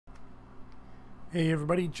Hey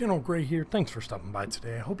everybody, General Gray here. Thanks for stopping by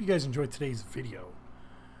today. I hope you guys enjoyed today's video.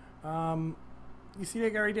 You see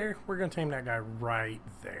that guy right there? We're going to tame that guy right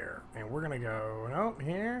there. And we're going to go, nope,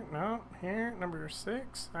 here, number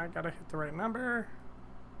 6. I got to hit the right number.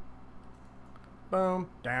 Boom,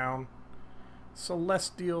 down.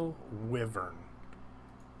 Celestial Wyvern.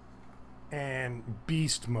 And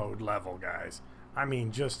beast mode level, guys. I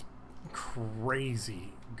mean, just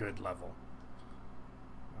crazy good level.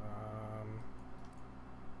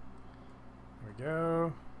 There we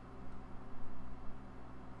go.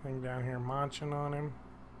 Thing down here munching on him.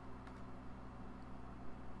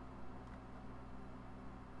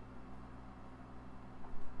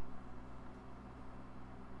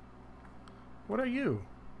 What are you?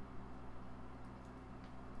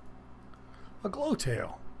 A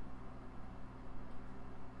glowtail.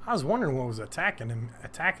 I was wondering what was attacking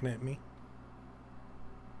at me.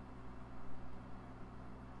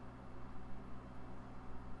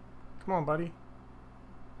 Come on, buddy.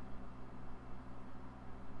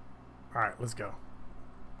 Alright, let's go.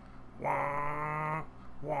 Wah,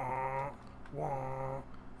 wah, wah.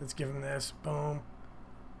 Let's give him this. Boom.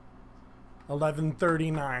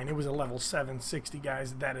 1139. It was a level 760,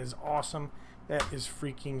 guys. That is awesome. That is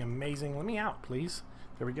freaking amazing. Let me out, please.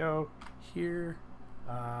 There we go. Here.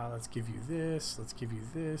 Let's give you this. Let's give you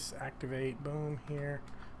this. Activate. Boom. Here.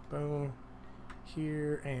 Boom.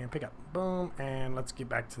 Here. And pick up. Boom. And let's get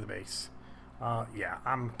back to the base. Yeah,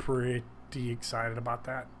 I'm pretty excited about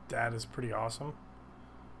that. That is pretty awesome.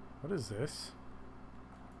 What is this?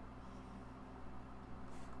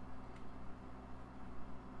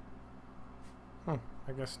 I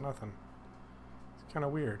guess nothing. It's kind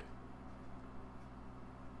of weird.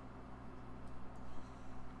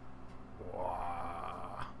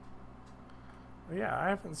 Wow. Yeah, I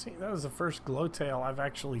haven't seen... That was the first glowtail I've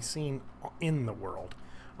actually seen in the world.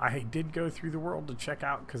 I did go through the world to check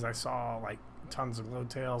out because I saw like tons of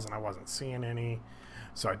glowtails and I wasn't seeing any.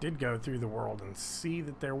 So I did go through the world and see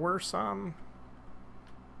that there were some.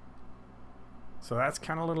 So that's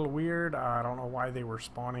kind of a little weird. I don't know why they were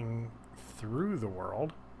spawning through the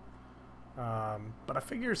world. But I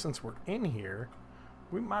figure since we're in here,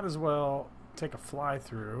 we might as well take a fly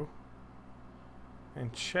through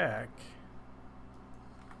and check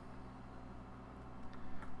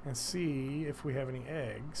and see if we have any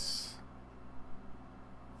eggs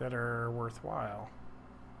that are worthwhile.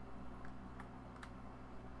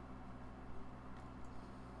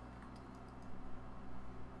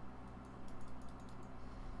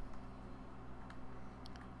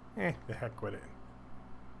 The heck with it.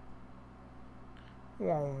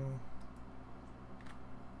 Whoa.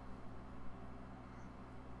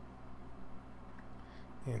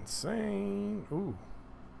 Insane. Ooh.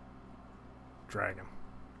 Dragon.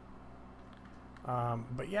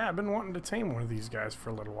 But yeah, I've been wanting to tame one of these guys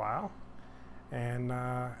for a little while. And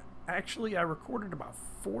actually, I recorded about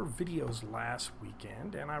 4 videos last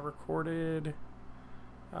weekend. And I recorded...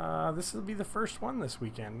 this will be the first one this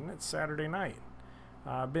weekend. And it's Saturday night.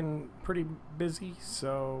 I've been pretty busy,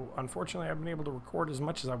 so unfortunately I haven't been able to record as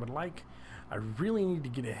much as I would like. I really need to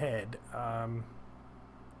get ahead.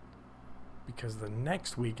 Because the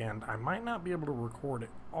next weekend, I might not be able to record it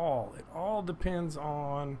all. It all depends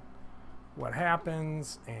on what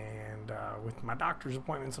happens and with my doctor's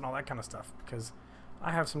appointments and all that kind of stuff, because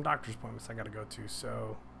I have some doctor's appointments I got to go to.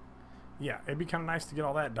 So yeah, it'd be kind of nice to get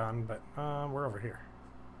all that done, but we're over here.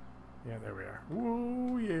 Yeah, there we are.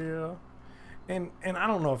 Ooh, yeah. And I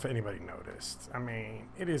don't know if anybody noticed. I mean,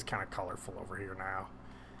 it is kind of colorful over here now.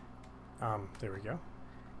 There we go.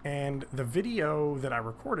 And the video that I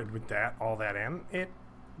recorded with that, all that in, it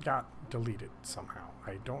got deleted somehow.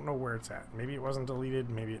 I don't know where it's at. Maybe it wasn't deleted.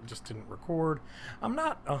 Maybe it just didn't record. I'm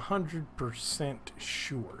not 100%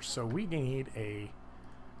 sure. So we need a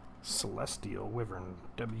Celestial Wyvern.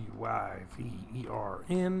 W-Y-V-E-R-N.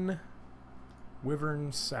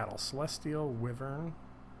 Wyvern saddle. Celestial Wyvern.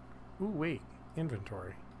 Ooh, wait.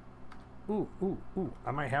 Inventory. Ooh, ooh, ooh.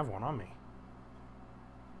 I might have one on me.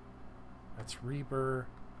 That's Reaper.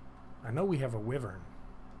 I know we have a Wyvern.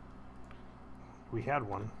 We had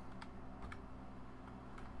one.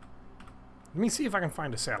 Let me see if I can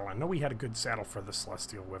find a saddle. I know we had a good saddle for the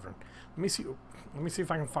Celestial Wyvern. Let me see if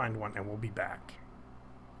I can find one, and we'll be back.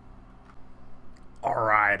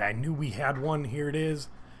 Alright, I knew we had one. Here it is.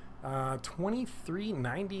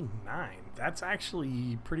 $23.99. That's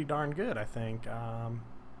actually pretty darn good, I think. I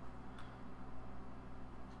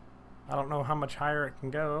don't know how much higher it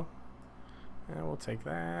can go. Yeah, we'll take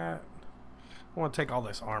that. I want to take all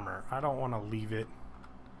this armor. I don't want to leave it.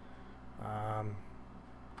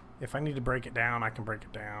 If I need to break it down, I can break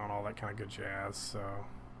it down, all that kind of good jazz. So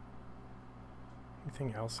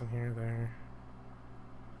Anything else in here there?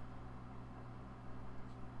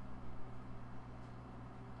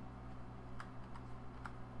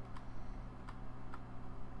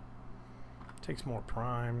 Takes more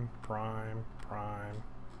prime.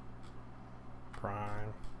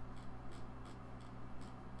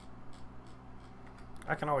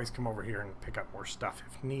 I can always come over here and pick up more stuff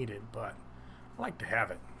if needed, but I like to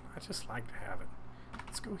have it. I just like to have it.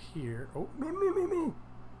 Let's go here. Oh, no.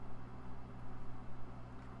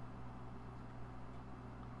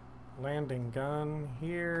 Landing gun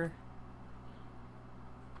here.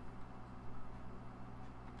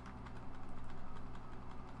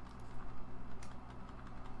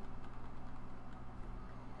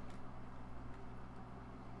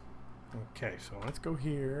 Okay, so let's go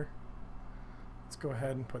here. Let's go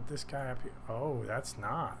ahead and put this guy up here. Oh, that's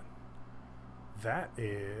not. That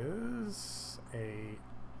is a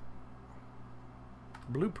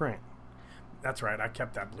blueprint. That's right, I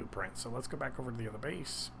kept that blueprint. So let's go back over to the other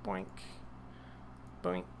base. Boink.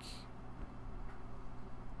 Boink.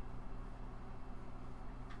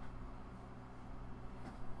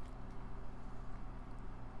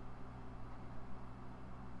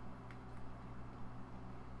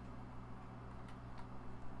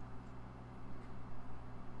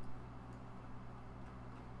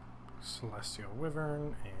 Celestial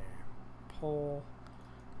Wyvern and pull.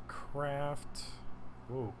 Craft.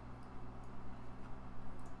 Whoa.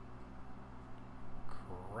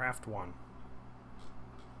 Craft one.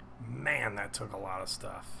 Man, that took a lot of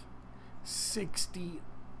stuff.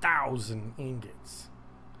 60,000 ingots.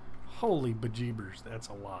 Holy bejeebers, that's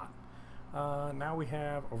a lot. Now we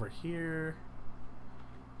have over here.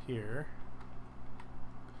 Here.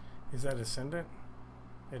 Is that Ascendant?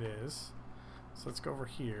 It is. So let's go over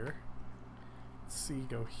here. Let's see,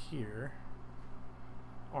 go here.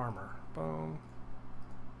 Armor. Boom.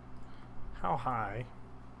 How high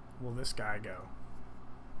will this guy go?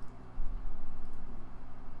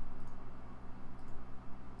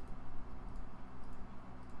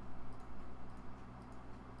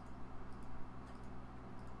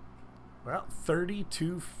 Well,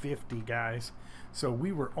 3250, guys. So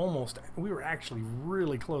we were actually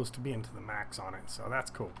really close to being to the max on it. So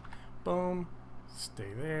that's cool. Boom.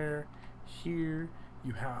 Stay there. Here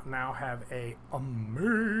you now have a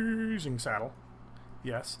amazing saddle.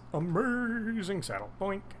 Yes, amazing saddle.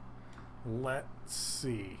 Boink. Let's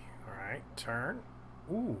see. All right, turn.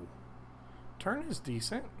 Ooh, turn is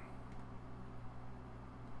decent.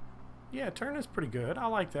 Yeah, turn is pretty good. I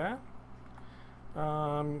like that.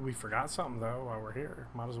 We forgot something though while we're here.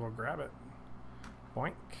 Might as well grab it.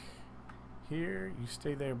 Boink. Here, you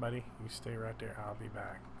stay there, buddy. You stay right there. I'll be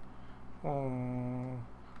back.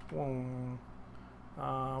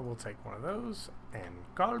 We'll take one of those and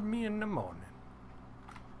call me in the morning.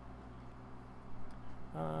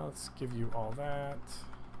 Let's give you all that.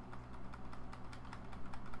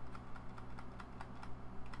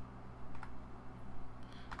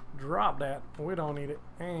 Drop that. We don't need it.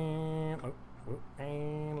 And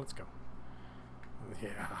and let's go.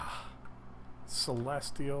 Yeah.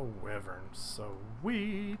 Celestial Wyvern.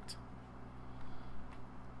 Sweet.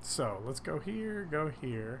 So let's go here,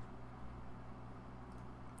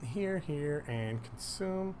 here, and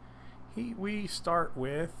consume. We start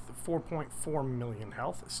with 4.4 million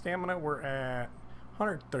health. Stamina, we're at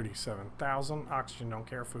 137,000. Oxygen, don't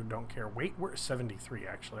care. Food, don't care. Weight, we're at 73,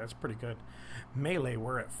 actually. That's pretty good. Melee,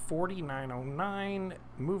 we're at 4909.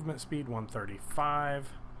 Movement speed,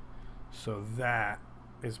 135. So that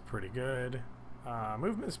is pretty good.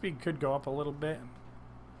 Movement speed could go up a little bit.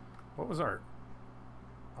 What was our...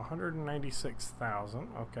 196,000,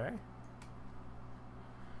 okay.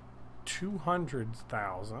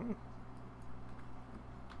 200,000.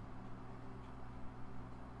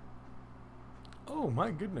 Oh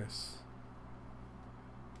my goodness.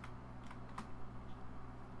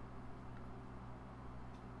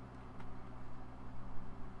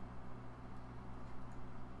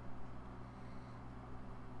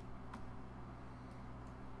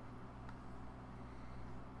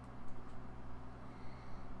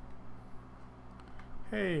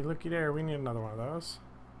 Hey, looky there, we need another one of those.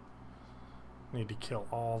 Need to kill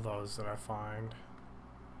all those that I find.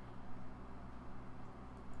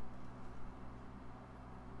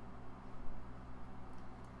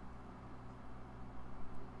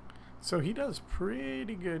 So he does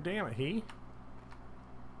pretty good damage.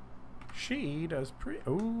 She does pretty...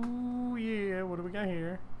 Oh, yeah, what do we got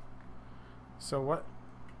here? So what...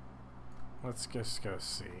 Let's just go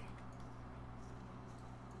see.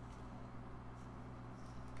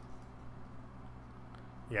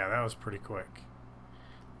 Yeah, that was pretty quick.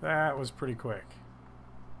 That was pretty quick.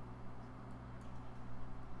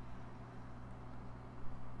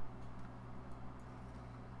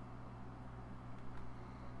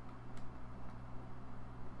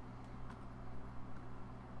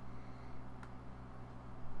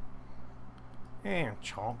 And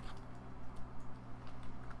chomp.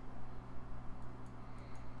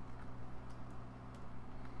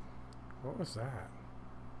 What was that?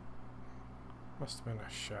 Must have been a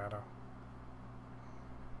shadow.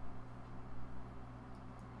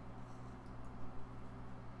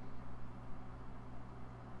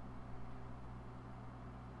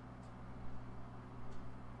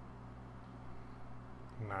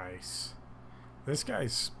 Nice. This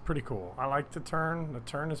guy's pretty cool. I like the turn. The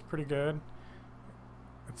turn is pretty good.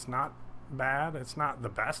 It's not bad. It's not the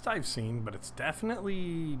best I've seen, but it's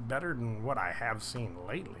definitely better than what I have seen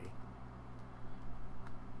lately.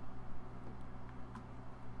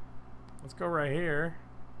 Let's go right here.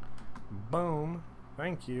 Boom.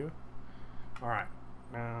 Thank you. Alright.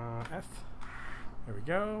 F. There we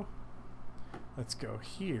go. Let's go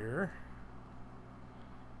here.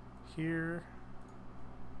 Here.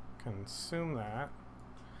 Consume that.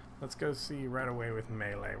 Let's go see right away with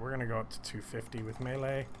melee. We're gonna go up to 250 with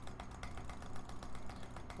melee.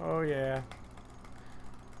 Oh yeah.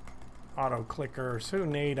 Auto clickers. Who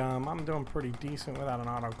need them? I'm doing pretty decent without an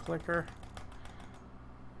auto clicker.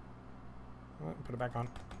 Oh, put it back on.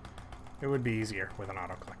 It would be easier with an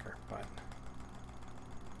auto clicker, but.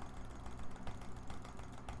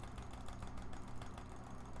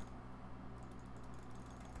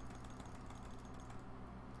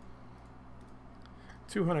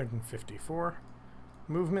 $254.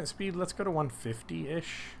 Movement speed, let's go to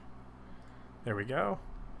 150-ish. There we go.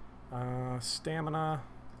 Stamina,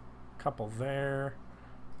 couple there.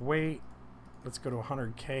 Weight, let's go to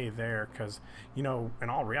 100K there, because, you know, in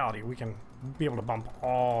all reality, we can be able to bump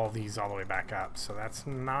all these all the way back up, so that's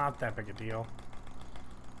not that big a deal.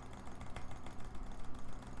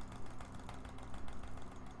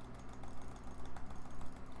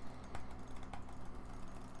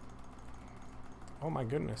 Oh my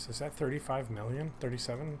goodness, is that 35 million?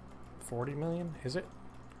 37? 40 million? Is it?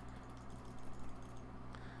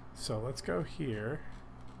 So let's go here.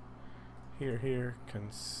 Here,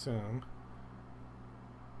 consume.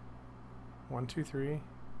 1, 2, 3.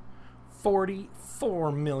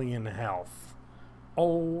 44 million health.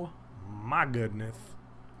 Oh my goodness.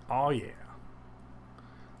 Oh yeah.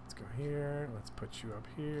 Let's go here. Let's put you up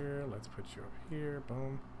here. Let's put you up here.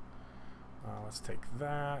 Boom. Let's take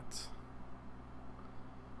that.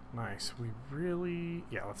 Nice. We really...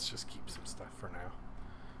 Yeah, let's just keep some stuff for now.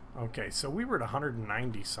 Okay, so we were at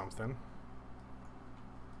 190 something.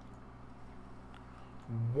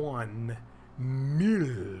 $1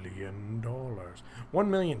 million.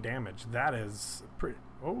 1 million damage. That is pretty...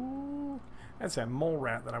 Oh, that's that mole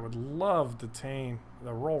rat that I would love to tame.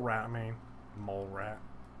 The roll rat, I mean. Mole rat.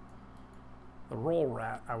 The roll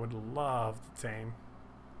rat I would love to tame.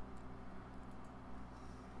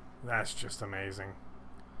 That's just amazing.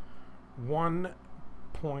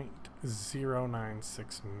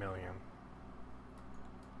 1.096 million.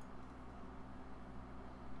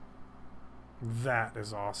 That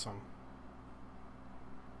is awesome.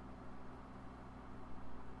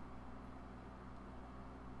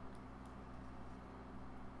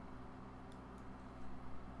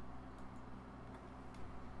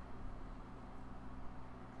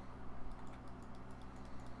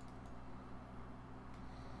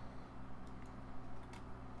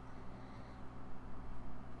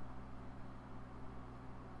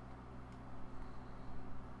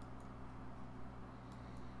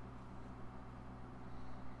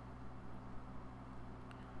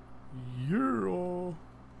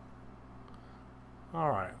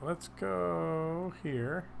 Alright, let's go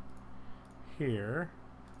here.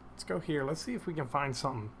 Let's go here. Let's see if we can find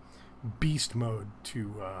something beast mode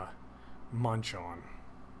to munch on.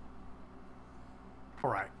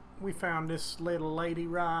 Alright, we found this little lady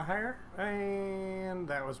right here, and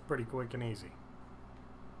that was pretty quick and easy.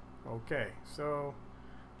 Okay, so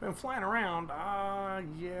been flying around.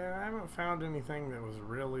 Yeah, I haven't found anything that was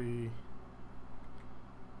really...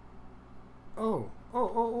 Oh,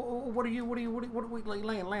 what are you,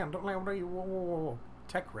 land, don't land, what are you, whoa.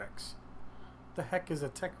 Tech Rex. The heck is a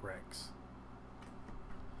Tech Rex?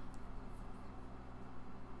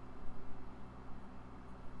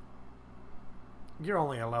 You're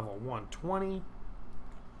only a level 120.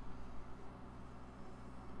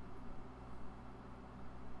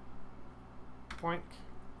 Boink.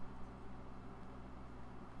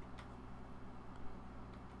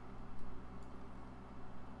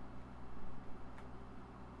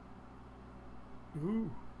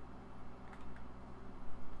 Ooh.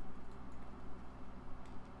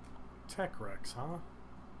 Tech Rex, huh?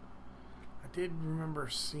 I did remember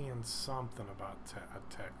seeing something about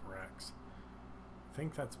a Tech Rex. I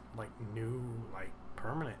think that's like new, like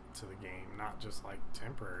permanent to the game, not just like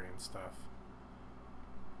temporary and stuff.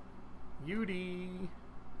 Beauty.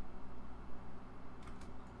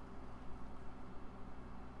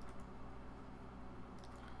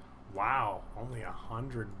 Wow, only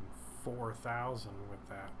 104,000 with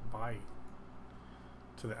that bite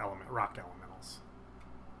to the rock elementals.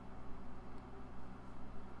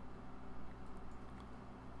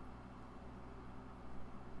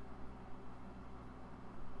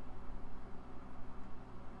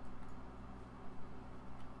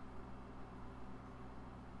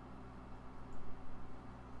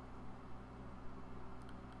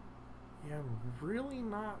 Yeah, I'm really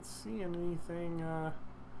not seeing anything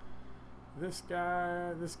this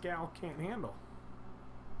gal can't handle.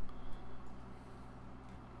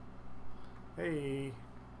 Hey.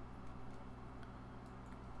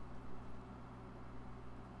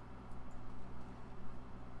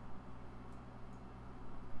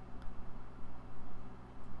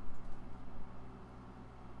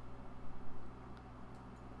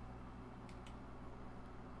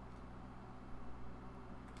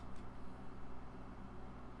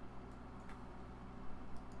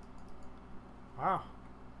 Wow.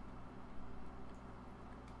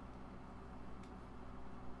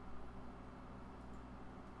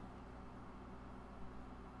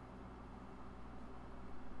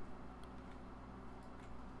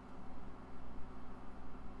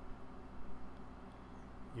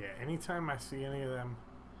 Yeah, anytime I see any of them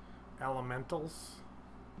elementals,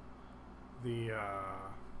 the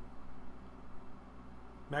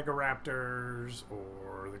Mega Raptors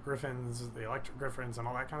or the Griffins, the Electric Griffins and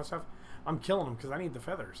all that kind of stuff, I'm killing them because I need the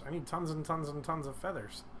feathers. I need tons and tons and tons of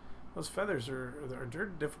feathers. Those feathers they're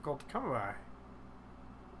difficult to come by.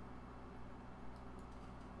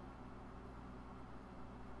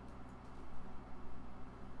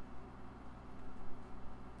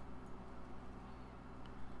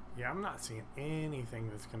 Yeah, I'm not seeing anything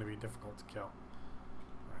that's going to be difficult to kill.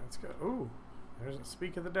 Alright, let's go. Ooh, there's a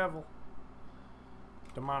speak of the devil.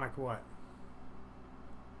 Demonic what?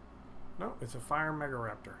 No, it's a fire Mega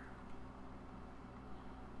Raptor.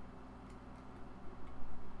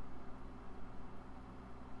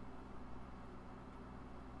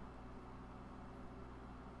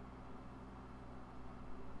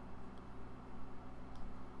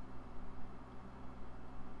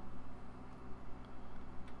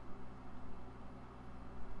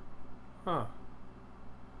 Huh.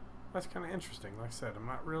 That's kind of interesting. Like I said, I'm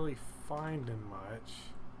not really finding much.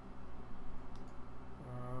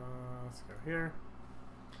 Let's go here.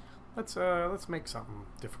 Let's make something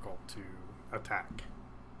difficult to attack.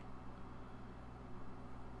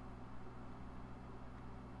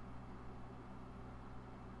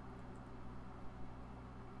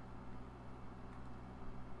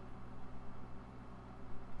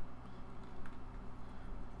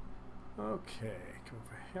 Okay, come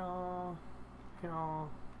over here.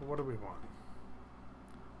 What do we want?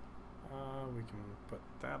 We can put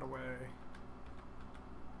that away.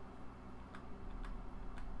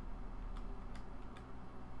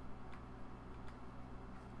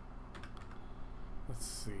 Let's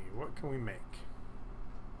see, what can we make?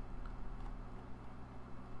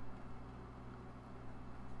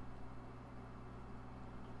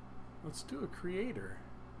 Let's do a creator.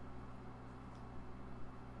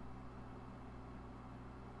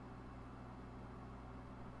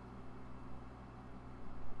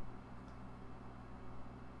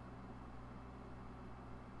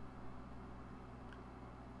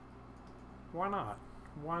 Why not?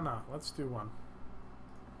 Why not? Let's do one.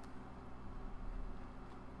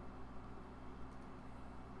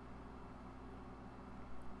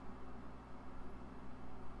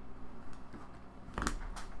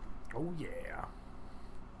 Oh yeah.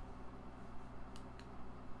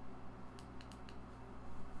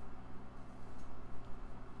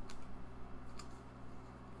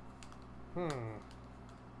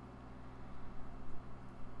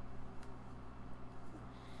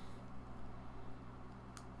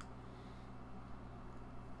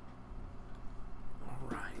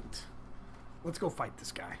 Let's go fight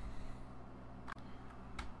this guy.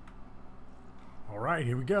 Alright,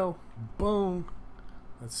 here we go. Boom.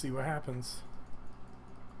 Let's see what happens.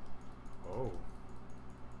 Oh.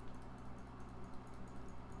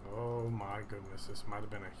 Oh my goodness, this might have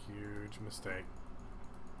been a huge mistake.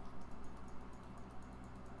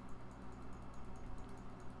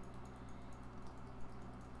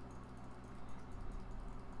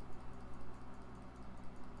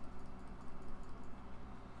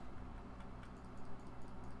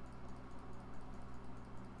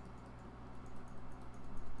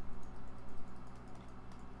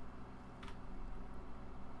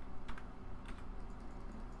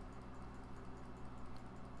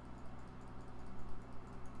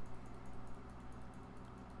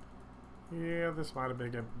 Yeah, this might have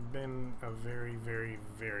been a very, very,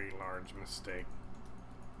 very large mistake.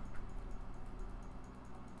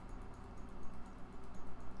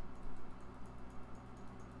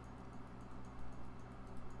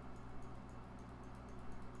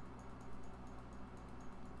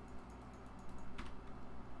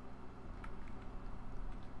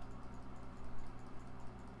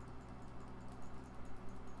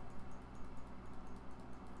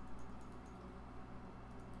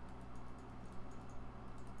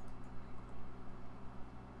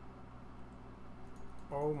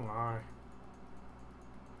 Oh my.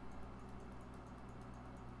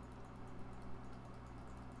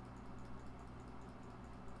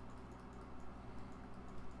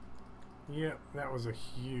 Yep, that was a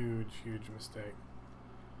huge, huge mistake.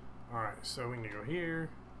 Alright, so we need to go here,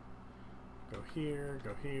 go here,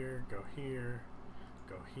 go here, go here,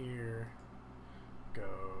 go here, go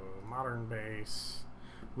modern base.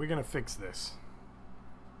 We're gonna fix this.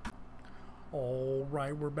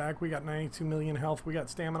 Alright, we're back. We got 92 million health. We got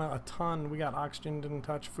stamina a ton. We got oxygen didn't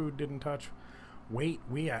touch. Food didn't touch. Weight,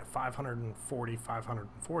 we at 540,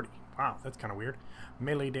 540. Wow, that's kind of weird.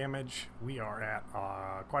 Melee damage, we are at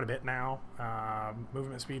quite a bit now.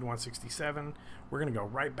 Movement speed 167. We're going to go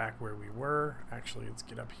right back where we were. Actually, let's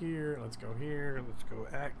get up here. Let's go here. Let's go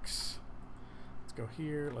X. Let's go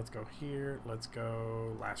here. Let's go here. Let's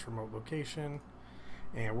go last remote location.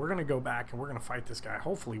 And we're going to go back and we're going to fight this guy.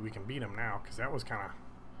 Hopefully we can beat him now, because that was kind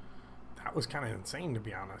of insane, to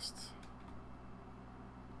be honest.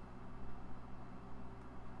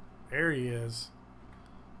 There he is.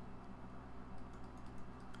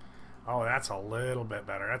 Oh, that's a little bit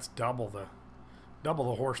better. That's double the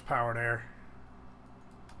horsepower there.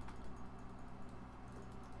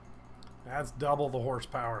 That's double the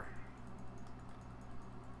horsepower.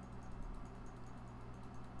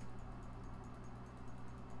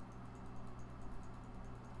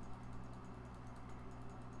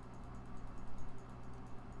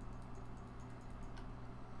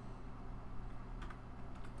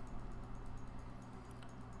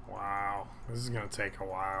 Wow, this is going to take a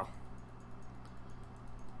while.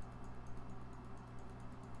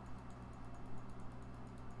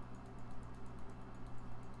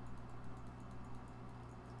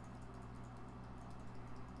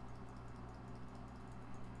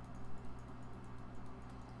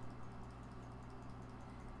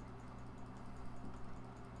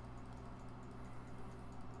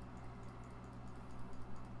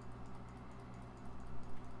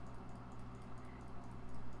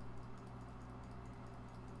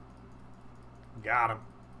 Got him.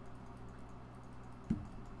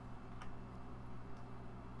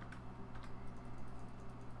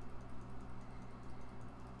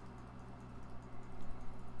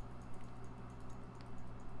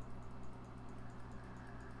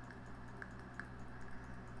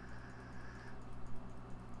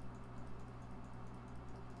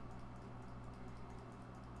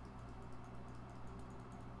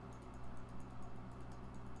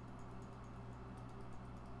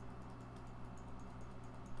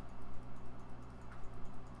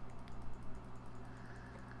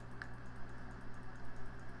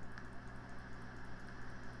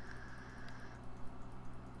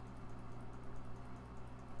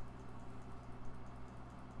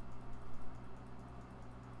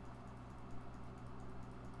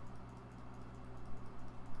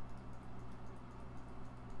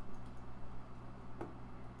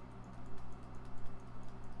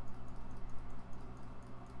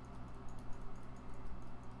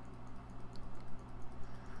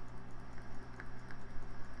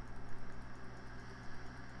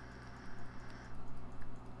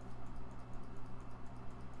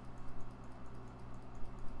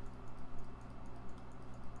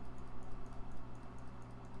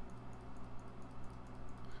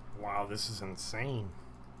 Wow, this is insane.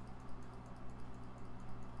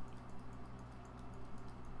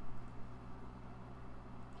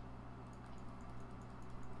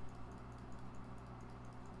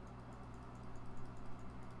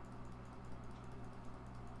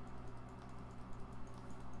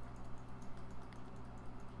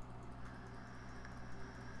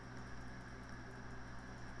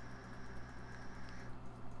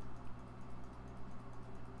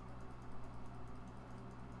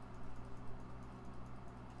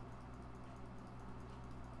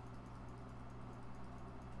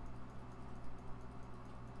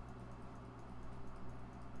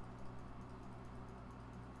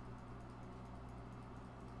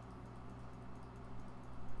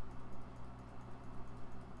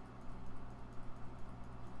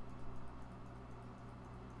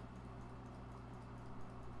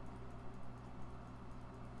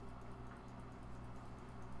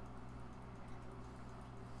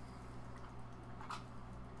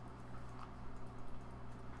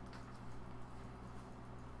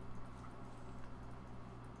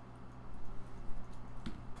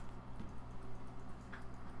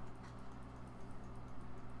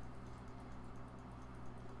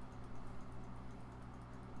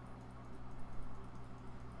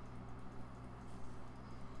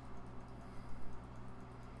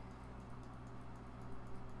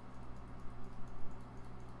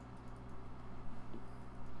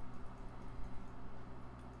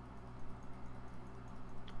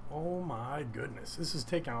 My goodness, this is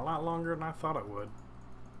taking a lot longer than I thought it would.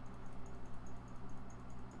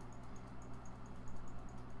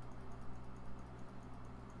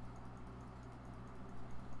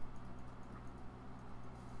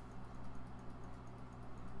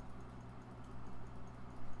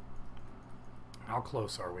 How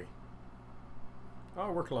close are we?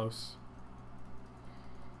 Oh, we're close.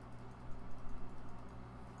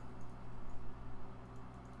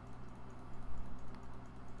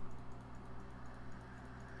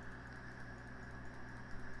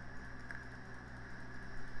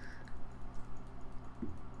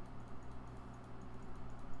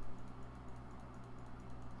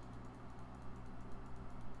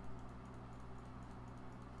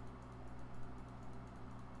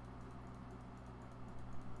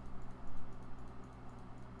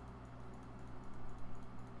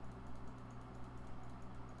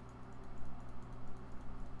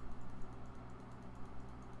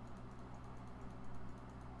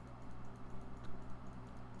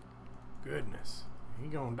 Goodness, he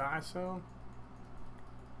gonna die soon?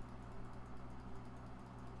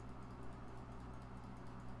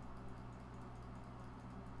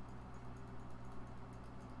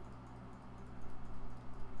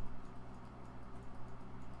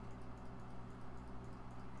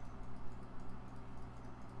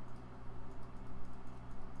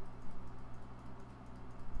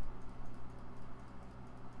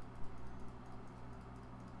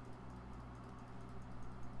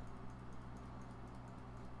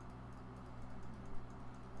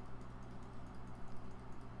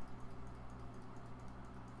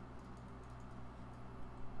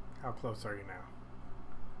 How close are you now?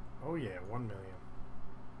 Oh yeah, 1 million.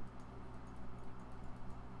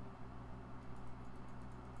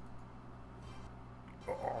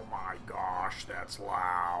 Oh my gosh, that's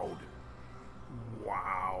loud.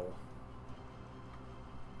 Wow.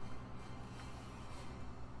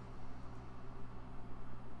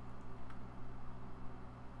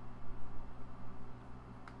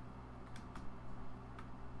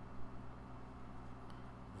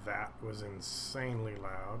 That was insanely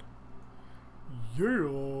loud.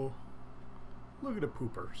 Yeah. Look at the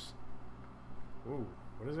poopers. Ooh,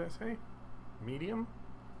 what does that say? Medium?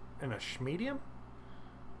 And a schmedium?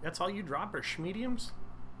 That's all you drop are schmediums?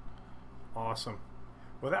 Awesome.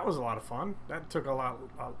 Well, that was a lot of fun. That took a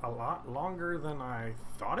lot longer than I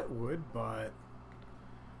thought it would, but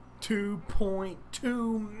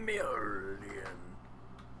 2.2 million.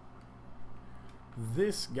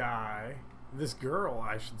 This guy, this girl,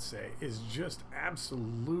 I should say, is just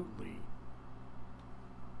absolutely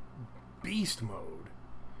beast mode.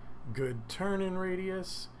 Good turn-in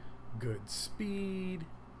radius, good speed,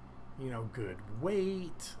 you know, good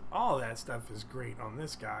weight. All that stuff is great on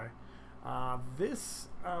this guy. Let's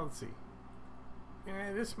see.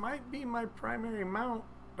 Yeah, this might be my primary mount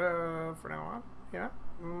for now on. Yeah.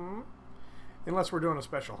 Unless we're doing a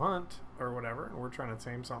special hunt or whatever, and we're trying to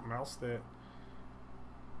tame something else that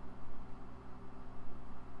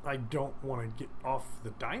I don't want to get off the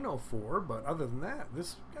dyno for, but other than that,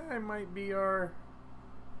 this guy might be our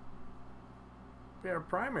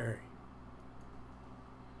primary.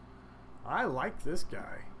 I like this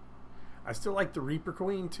guy. I still like the Reaper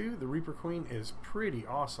Queen too. The Reaper Queen is pretty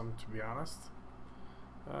awesome, to be honest.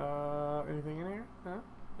 Anything in here? No?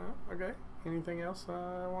 No? Okay. Anything else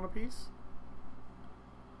I want a piece?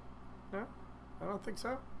 No? I don't think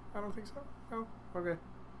so. I don't think so. No? Okay.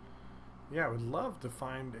 Yeah, I would love to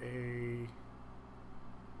find a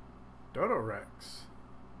Dodo Rex.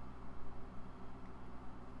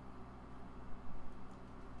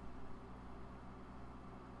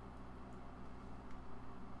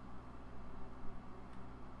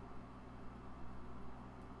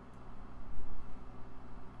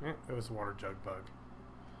 Yeah, it was a water jug bug.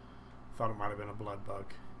 Thought it might have been a blood bug.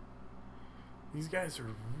 These guys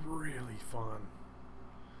are really fun.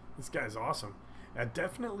 This guy's awesome.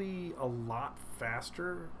 Definitely a lot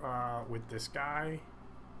faster with this guy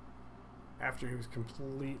after he was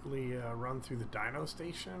completely run through the dyno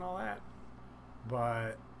station and all that.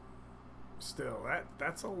 But still,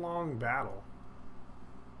 that's a long battle.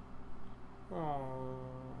 Oh,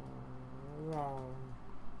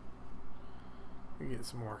 we get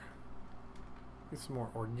some more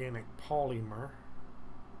organic polymer.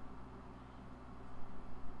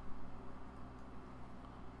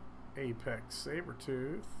 Apex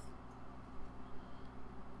Sabertooth.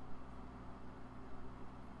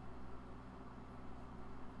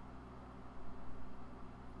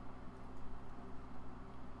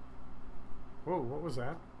 Whoa, what was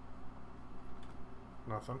that?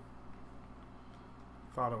 Nothing.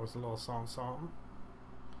 Thought it was a little something.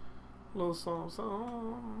 Little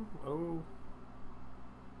song. Oh.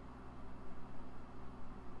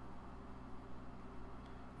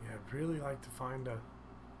 Yeah, I'd really like to find a...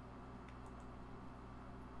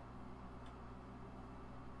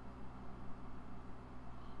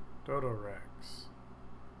 Dodo Rex.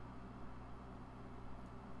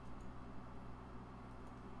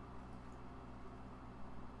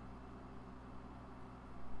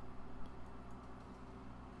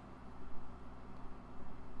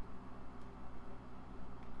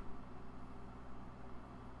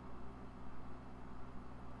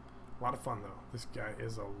 A lot of fun though. This guy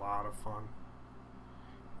is a lot of fun.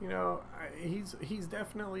 You know, he's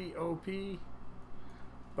definitely OP,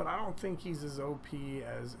 but I don't think he's as OP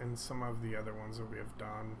as in some of the other ones that we have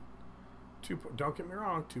done. Don't get me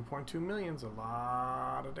wrong, 2.2 million is a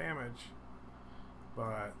lot of damage,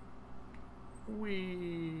 but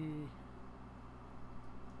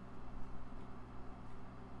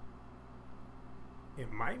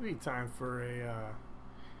it might be time for a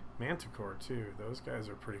Manticore too. Those guys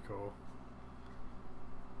are pretty cool.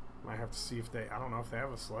 Might have to see if they, I don't know if they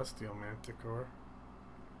have a Celestial Manticore.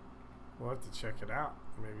 We'll have to check it out.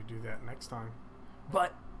 Maybe do that next time.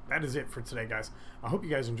 But that is it for today, guys. I hope you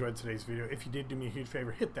guys enjoyed today's video. If you did, do me a huge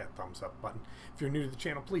favor, hit that thumbs up button. If you're new to the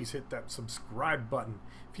channel, please hit that subscribe button.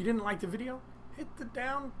 If you didn't like the video, hit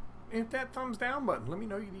that thumbs down button. Let me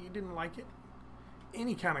know you didn't like it.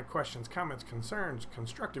 Any kind of questions, comments, concerns,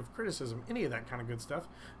 constructive criticism, any of that kind of good stuff,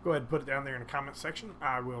 go ahead and put it down there in the comment section.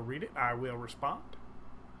 I will read it. I will respond.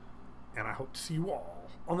 And I hope to see you all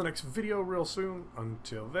on the next video real soon.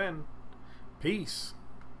 Until then, peace.